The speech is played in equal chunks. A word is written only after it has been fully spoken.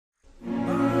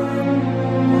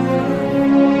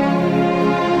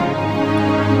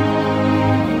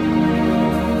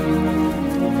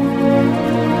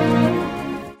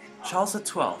Charles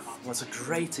XII was a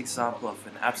great example of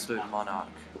an absolute monarch.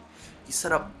 He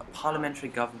set up a parliamentary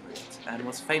government and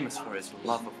was famous for his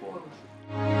love of war.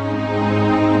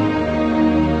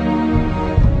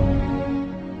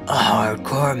 A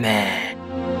hardcore man.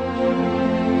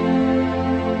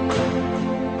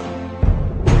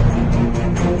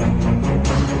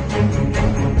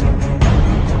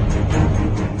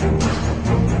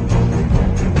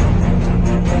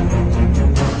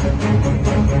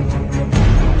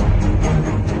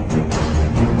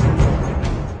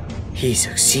 He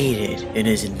succeeded in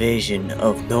his invasion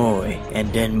of Norway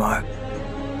and Denmark.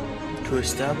 To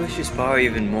establish his power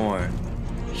even more,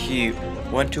 he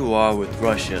went to war with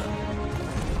Russia.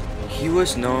 He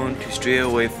was known to stray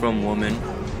away from women,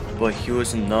 but he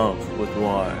was in love with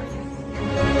war.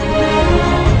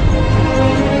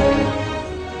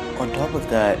 On top of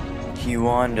that, he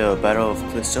won the Battle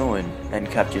of XII and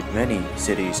captured many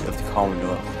cities of the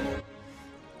Commonwealth.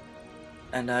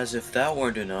 And as if that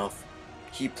weren't enough,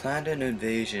 he planned an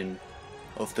invasion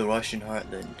of the Russian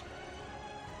heartland.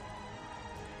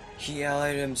 He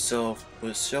allied himself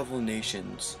with several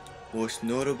nations, most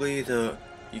notably the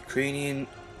Ukrainian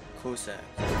Cossacks.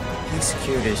 He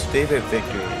secured his favorite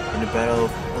victory in the Battle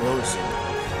of Polotsk,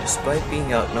 despite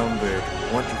being outnumbered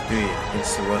 1-3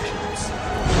 against the Russians.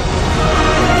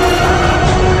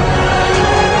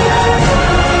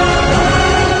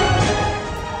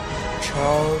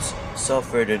 Charles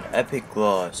suffered an epic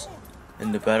loss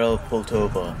in the Battle of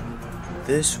Poltava.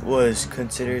 This was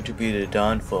considered to be the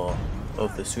downfall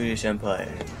of the Swedish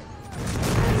Empire.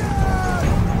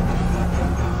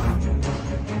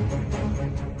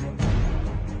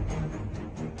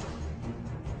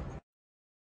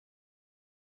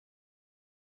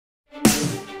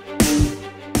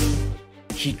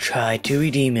 He tried to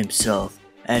redeem himself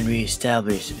and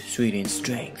re-establish Sweden's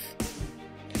strength.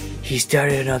 He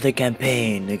started another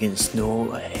campaign against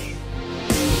Norway.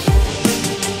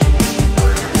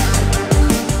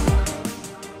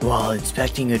 While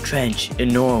inspecting a trench in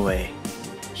Norway,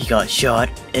 he got shot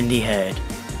in the head.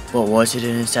 But was it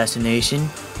an assassination?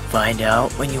 Find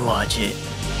out when you watch it.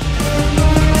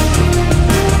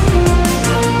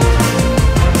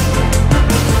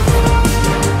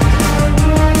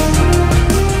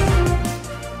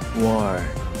 War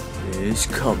is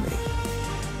coming.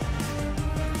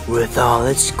 With all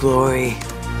its glory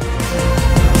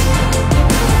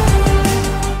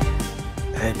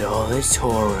and all its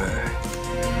horror.